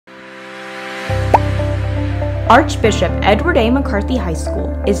Archbishop Edward A. McCarthy High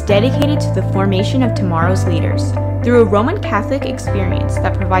School is dedicated to the formation of tomorrow's leaders through a Roman Catholic experience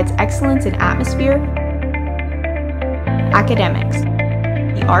that provides excellence in atmosphere, academics,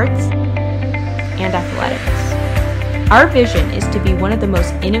 the arts, and athletics. Our vision is to be one of the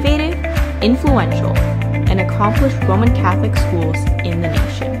most innovative, influential, and accomplished Roman Catholic schools in the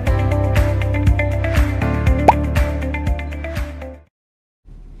nation.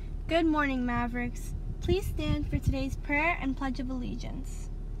 Good morning, Mavericks. Please stand for today's prayer and Pledge of Allegiance.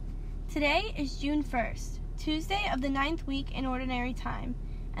 Today is June 1st, Tuesday of the 9th week in Ordinary Time,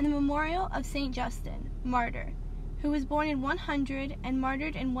 and the memorial of St. Justin, martyr, who was born in 100 and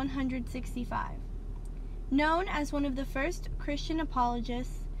martyred in 165. Known as one of the first Christian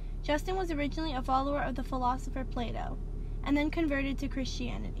apologists, Justin was originally a follower of the philosopher Plato, and then converted to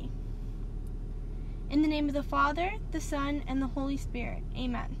Christianity. In the name of the Father, the Son, and the Holy Spirit,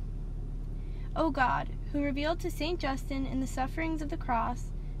 Amen. O God, who revealed to St. Justin in the sufferings of the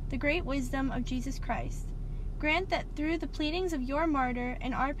cross the great wisdom of Jesus Christ, grant that through the pleadings of your martyr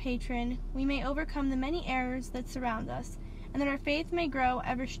and our patron, we may overcome the many errors that surround us, and that our faith may grow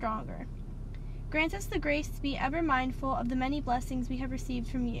ever stronger. Grant us the grace to be ever mindful of the many blessings we have received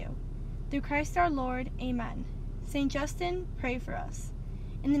from you. Through Christ our Lord, Amen. St. Justin, pray for us.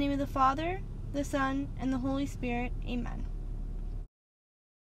 In the name of the Father, the Son, and the Holy Spirit, Amen.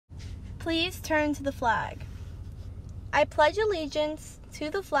 Please turn to the flag. I pledge allegiance to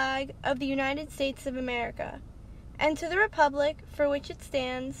the flag of the United States of America, and to the republic for which it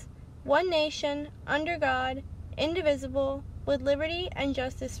stands, one nation, under God, indivisible, with liberty and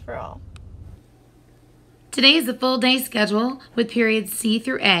justice for all. Today is a full day schedule with periods C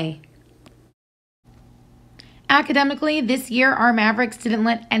through A. Academically, this year our Mavericks didn't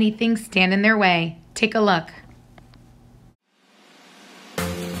let anything stand in their way. Take a look.